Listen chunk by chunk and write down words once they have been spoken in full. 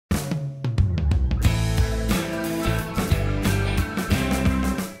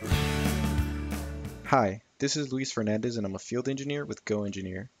Hi, this is Luis Fernandez and I'm a field engineer with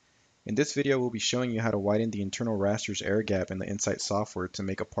GoEngineer. In this video, we'll be showing you how to widen the internal raster's air gap in the Insight software to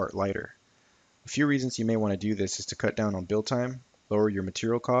make a part lighter. A few reasons you may want to do this is to cut down on build time, lower your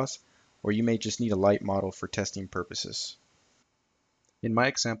material costs, or you may just need a light model for testing purposes. In my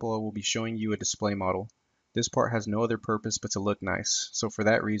example, I will be showing you a display model. This part has no other purpose but to look nice, so for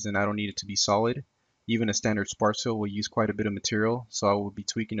that reason I don't need it to be solid. Even a standard Sparse fill will use quite a bit of material, so I will be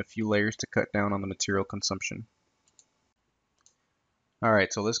tweaking a few layers to cut down on the material consumption.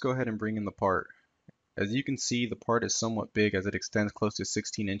 Alright, so let's go ahead and bring in the part. As you can see, the part is somewhat big as it extends close to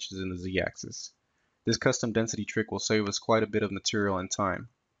 16 inches in the z-axis. This custom density trick will save us quite a bit of material and time.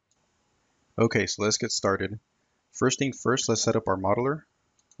 Okay, so let's get started. First thing first, let's set up our modeler.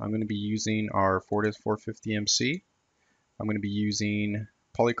 I'm going to be using our Fortis 450MC. I'm going to be using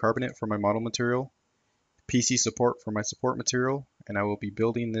polycarbonate for my model material, PC support for my support material, and I will be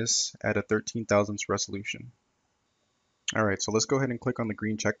building this at a 13 thousandths resolution. Alright, so let's go ahead and click on the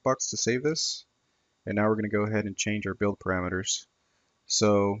green checkbox to save this. And now we're going to go ahead and change our build parameters.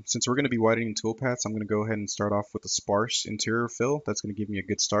 So since we're going to be widening toolpaths, I'm going to go ahead and start off with a sparse interior fill. That's going to give me a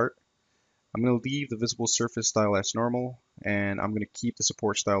good start. I'm going to leave the visible surface style as normal, and I'm going to keep the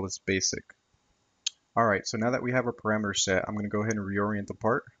support style as basic. Alright, so now that we have our parameters set, I'm going to go ahead and reorient the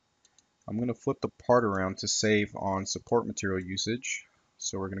part. I'm going to flip the part around to save on support material usage.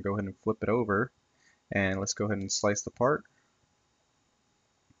 So we're going to go ahead and flip it over, and let's go ahead and slice the part.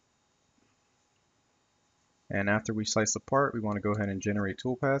 And after we slice the part, we want to go ahead and generate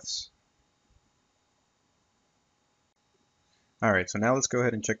toolpaths. Alright, so now let's go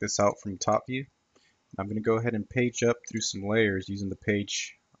ahead and check this out from top view. I'm going to go ahead and page up through some layers using the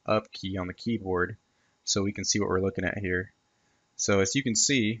page up key on the keyboard so we can see what we're looking at here. So as you can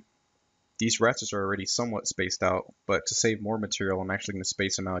see, these rasters are already somewhat spaced out, but to save more material, I'm actually going to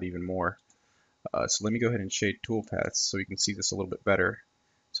space them out even more. So let me go ahead and shade toolpaths so you can see this a little bit better.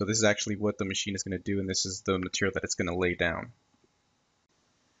 So this is actually what the machine is going to do, and this is the material that it's going to lay down.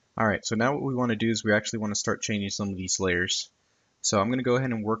 Alright, so now what we want to do is we actually want to start changing some of these layers. So I'm going to go ahead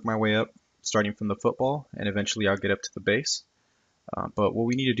and work my way up, starting from the football, and eventually I'll get up to the base. But what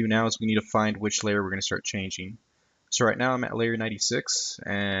we need to do now is we need to find which layer we're going to start changing. So right now I'm at layer 96,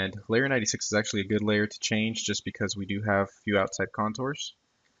 and layer 96 is actually a good layer to change just because we do have a few outside contours.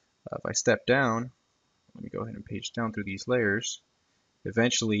 If I step down, let me go ahead and page down through these layers.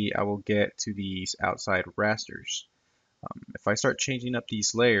 Eventually I will get to these outside rasters. If I start changing up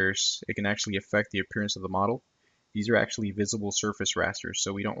these layers, it can actually affect the appearance of the model. These are actually visible surface rasters,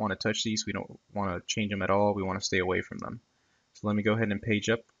 so we don't want to touch these. We don't want to change them at all. We want to stay away from them. So let me go ahead and page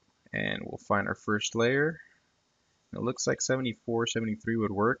up, and we'll find our first layer. It looks like 74, 73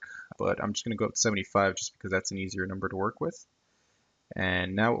 would work, but I'm just going to go up to 75 just because that's an easier number to work with.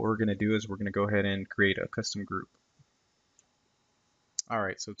 And now what we're going to do is we're going to go ahead and create a custom group.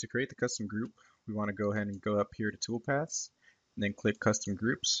 Alright, so to create the custom group, we want to go ahead and go up here to Toolpaths, and then click Custom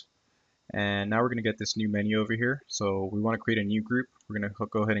Groups. And now we're going to get this new menu over here. So we want to create a new group. We're going to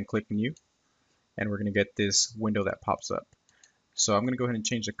go ahead and click New, and we're going to get this window that pops up. So I'm going to go ahead and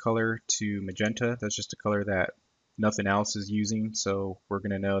change the color to magenta. That's just a color that nothing else is using, so we're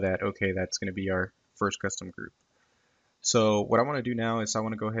going to know that, okay, that's going to be our first custom group. So what I want to do now is I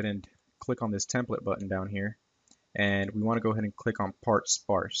want to go ahead and click on this template button down here, and we want to go ahead and click on Part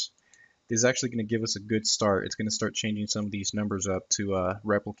Sparse. This is actually going to give us a good start. It's going to start changing some of these numbers up to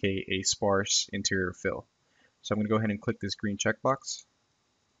replicate a sparse interior fill. So I'm going to go ahead and click this green checkbox.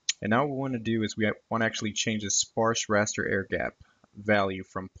 And now what we want to do is we want to actually change the sparse raster air gap value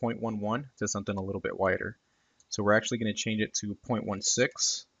from 0.11 to something a little bit wider. So we're actually going to change it to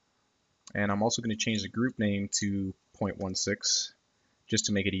 0.16. And I'm also going to change the group name to 0.16 just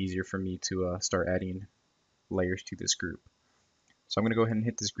to make it easier for me to start adding layers to this group. So I'm going to go ahead and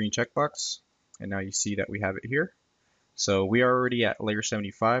hit this green checkbox, and now you see that we have it here. So we are already at layer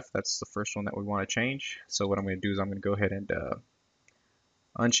 75. That's the first one that we want to change. So what I'm going to do is I'm going to go ahead and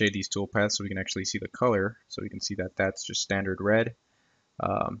unshade these toolpaths so we can actually see the color. So we can see that that's just standard red.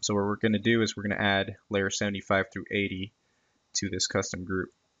 So what we're going to do is we're going to add layer 75 through 80 to this custom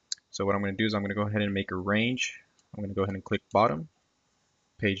group. So what I'm going to do is I'm going to go ahead and make a range. I'm going to go ahead and click bottom,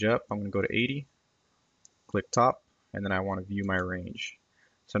 page up, I'm going to go to 80, click top, and then I want to view my range.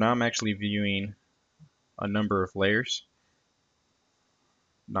 So now I'm actually viewing a number of layers,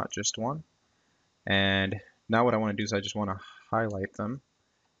 not just one. And now what I want to do is I just want to highlight them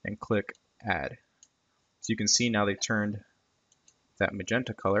and click add. So you can see now they turned that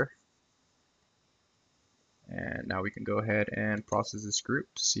magenta color. And now we can go ahead and process this group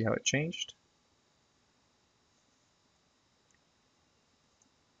to see how it changed.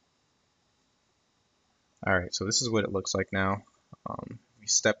 Alright, so this is what it looks like now. We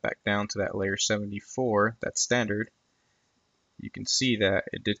step back down to that layer 74, that's standard. You can see that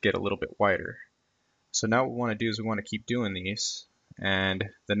it did get a little bit wider. So now what we want to do is we want to keep doing these, and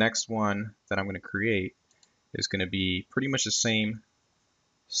the next one that I'm going to create is going to be pretty much the same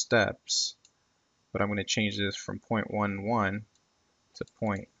steps, but I'm going to change this from 0.11 to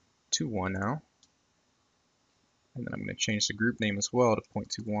 0.21 now. And then I'm going to change the group name as well to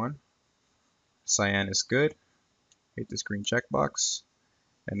 0.21. Cyan is good. Hit this green checkbox.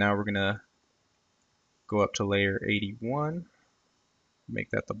 And now we're going to go up to layer 81, make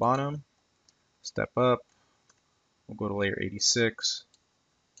that the bottom, step up, we'll go to layer 86,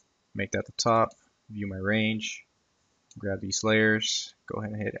 make that the top, view my range, grab these layers, go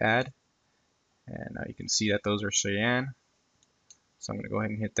ahead and hit add, and now you can see that those are cyan. So I'm going to go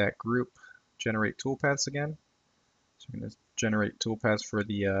ahead and hit that group, generate toolpaths again. So I'm going to generate toolpaths for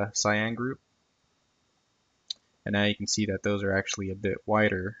the cyan group, and now you can see that those are actually a bit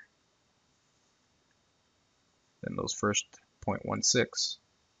wider than those first 0.16.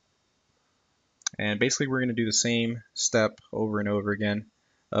 And basically we're going to do the same step over and over again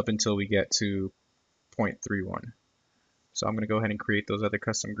up until we get to 0.31. So I'm going to go ahead and create those other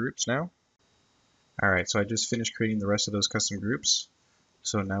custom groups now. Alright, so I just finished creating the rest of those custom groups.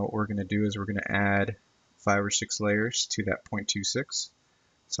 So now what we're going to do is we're going to add 5 or 6 layers to that 0.26.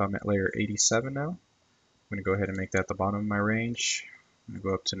 So I'm at layer 87 now. I'm going to go ahead and make that the bottom of my range. I'm going to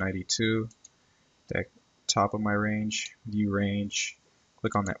go up to 92, the top of my range, view range,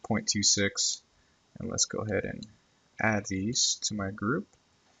 click on that 0.26, and let's go ahead and add these to my group.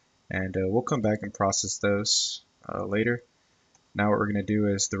 And we'll come back and process those later. Now what we're going to do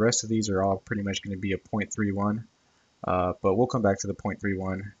is the rest of these are all pretty much going to be a 0.31, but we'll come back to the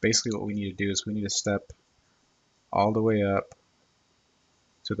 0.31. Basically what we need to do is we need to step all the way up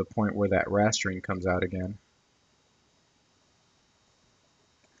to the point where that rastering comes out again.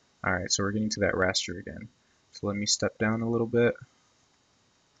 Alright, so we're getting to that raster again. So let me step down a little bit,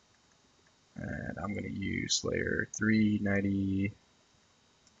 and I'm going to use layer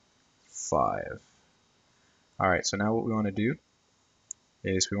 395. Alright, so now what we want to do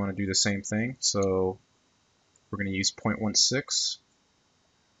is we want to do the same thing. So we're going to use 0.16,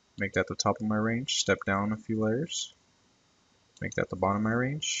 make that the top of my range, step down a few layers, make that the bottom of my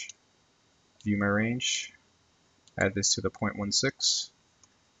range, view my range, add this to the 0.16,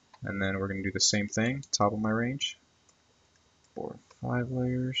 and then we're going to do the same thing, top of my range, 4 or 5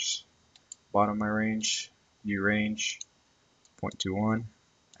 layers, bottom of my range, view range, 0.21,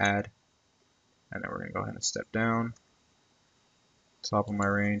 add, and then we're going to go ahead and step down, top of my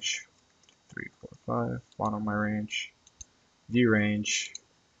range, 3, 4, 5, bottom of my range, view range,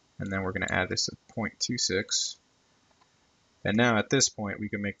 and then we're going to add this to 0.26. And now at this point we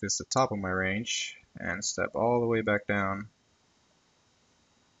can make this the top of my range and step all the way back down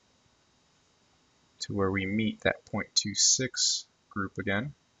to where we meet that 0.26 group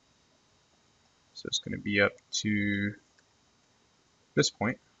again. So it's going to be up to this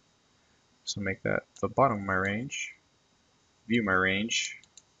point. So make that the bottom of my range, view my range,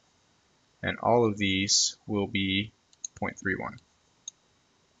 and all of these will be 0.31.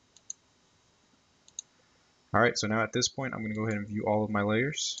 Alright, so now at this point I'm going to go ahead and view all of my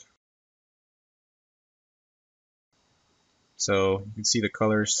layers. So you can see the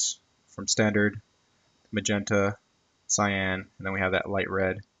colors from standard, magenta, cyan, and then we have that light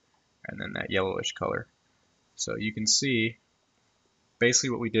red, and then that yellowish color. So you can see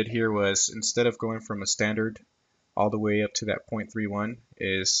basically what we did here was instead of going from a standard all the way up to that 0.31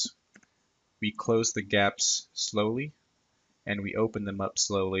 is we closed the gaps slowly and we opened them up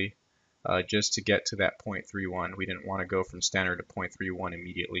slowly just to get to that 0.31. We didn't want to go from standard to 0.31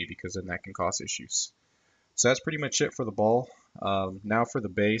 immediately because then that can cause issues. So that's pretty much it for the ball. Now for the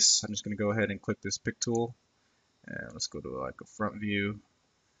base, I'm just going to go ahead and click this pick tool, and let's go to like a front view.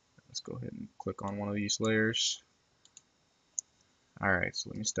 Let's go ahead and click on one of these layers. Alright, so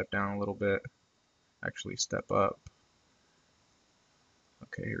let me step down a little bit, actually step up.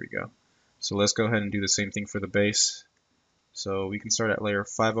 Okay, here we go. So let's go ahead and do the same thing for the base. So we can start at layer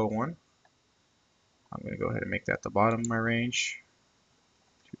 501. I'm going to go ahead and make that the bottom of my range.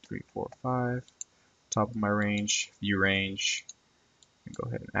 2, 3, 4, 5. Top of my range, view range. And go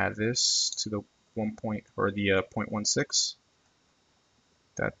ahead and add this to the 0.16.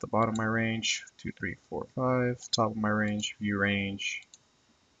 That the bottom of my range, 2, 3, 4, 5. Top of my range, view range.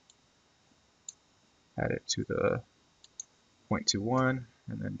 Add it to the 0.21,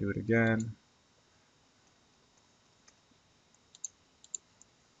 and then do it again.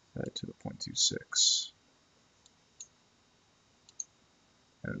 Add it to the 0.26.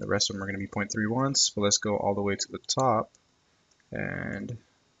 and the rest of them are going to be 0.31s, but let's go all the way to the top, and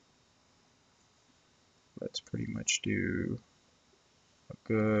let's pretty much do a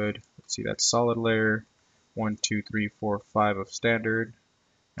good, let's see, that's solid layer, 1, 2, 3, 4, 5 of standard,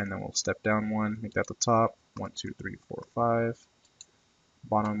 and then we'll step down one, make that the top, 1, 2, 3, 4, 5,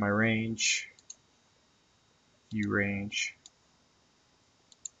 bottom of my range, view range,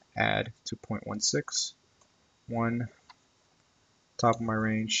 add to 0.16, 1, top of my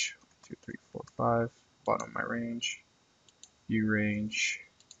range, 2, 3, 4, 5, bottom of my range, view range,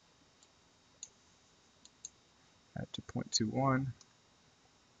 add to 0.21,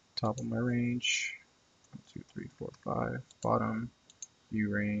 top of my range, 1, 2, 3, 4, 5, bottom, view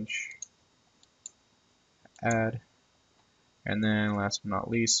range, add, and then last but not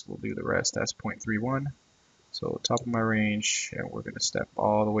least, we'll do the rest as 0.31. So top of my range, and we're going to step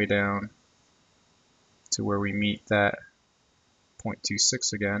all the way down to where we meet that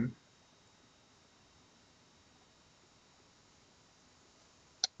 0.26 again.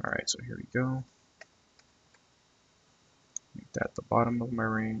 Alright, so here we go. Make that the bottom of my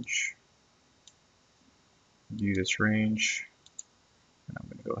range. View this range. And I'm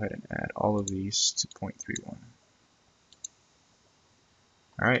going to go ahead and add all of these to 0.31.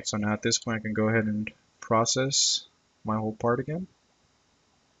 Alright, so now at this point I can go ahead and process my whole part again.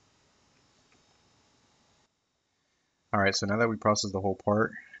 Alright, so now that we processed the whole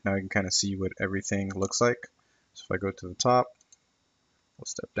part, now you can kind of see what everything looks like. So if I go to the top, we'll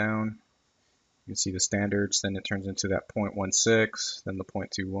step down, you can see the standards, then it turns into that 0.16, then the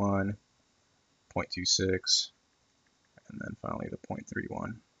 0.21, 0.26, and then finally the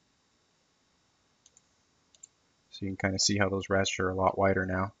 0.31. So you can kind of see how those rasters are a lot wider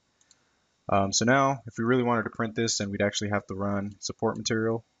now. So now, if we really wanted to print this, then we'd actually have to run support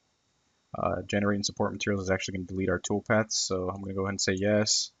material. Generating support materials is actually going to delete our toolpaths, so I'm going to go ahead and say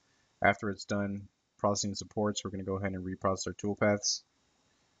yes. After it's done processing supports, we're going to go ahead and reprocess our toolpaths.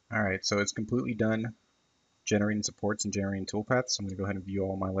 Alright, so it's completely done generating supports and generating toolpaths. I'm going to go ahead and view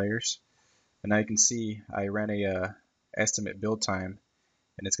all my layers. And now you can see I ran a estimate build time,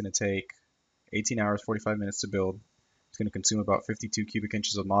 and it's going to take 18 hours, 45 minutes to build. It's going to consume about 52 cubic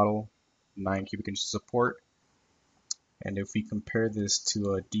inches of model, 9 cubic inches of support. And if we compare this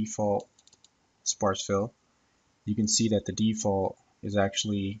to a default Sparse fill, you can see that the default is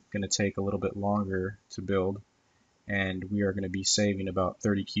actually going to take a little bit longer to build, and we are going to be saving about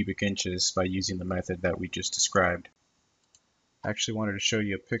 30 cubic inches by using the method that we just described. I actually wanted to show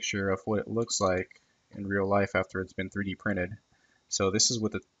you a picture of what it looks like in real life after it's been 3D printed. So this is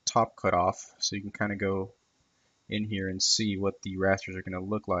with the top cut off, so you can kind of go in here and see what the rasters are going to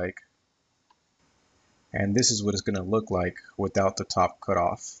look like. And this is what it's going to look like without the top cut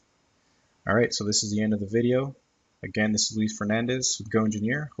off. Alright, so this is the end of the video. Again, this is Fernandez with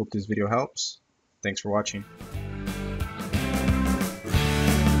GoEngineer. Hope this video helps. Thanks for watching.